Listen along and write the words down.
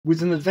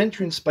With an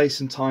adventure in space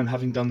and time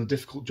having done the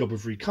difficult job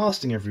of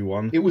recasting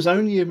everyone, it was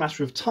only a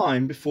matter of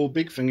time before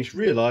Big Finish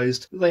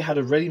realised that they had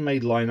a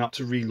ready-made lineup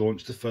to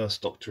relaunch the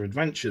first Doctor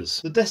adventures.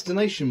 The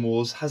Destination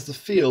Wars has the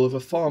feel of a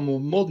far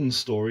more modern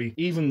story,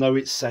 even though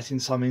it's set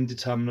in some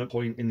indeterminate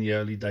point in the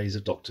early days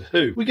of Doctor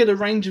Who. We get a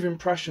range of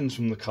impressions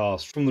from the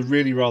cast, from the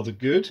really rather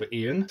good for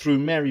Ian, through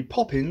Mary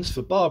Poppins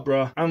for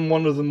Barbara, and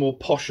one of the more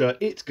posher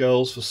It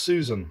girls for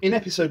Susan. In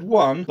episode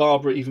 1,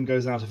 Barbara even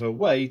goes out of her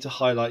way to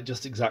highlight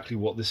just exactly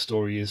what this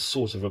story is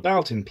sort of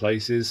about in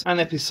places, and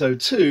episode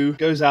 2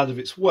 goes out of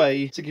its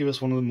way to give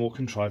us one of the more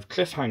contrived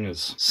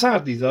cliffhangers.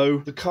 Sadly though,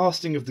 the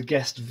casting of the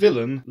guest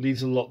villain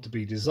leaves a lot to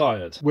be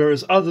desired.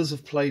 Whereas others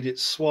have played it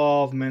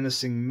suave,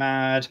 menacing,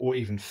 mad, or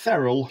even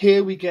feral,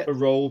 here we get a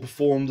role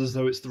performed as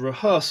though it's the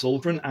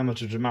rehearsal for an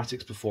amateur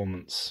dramatics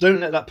performance. Don't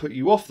let that put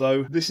you off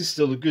though, this is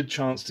still a good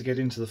chance to get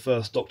into the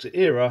first Doctor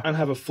era and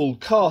have a full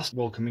cast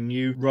welcoming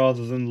you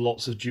rather than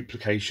lots of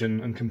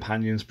duplication and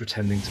companions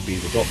pretending to be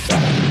the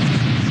Doctor.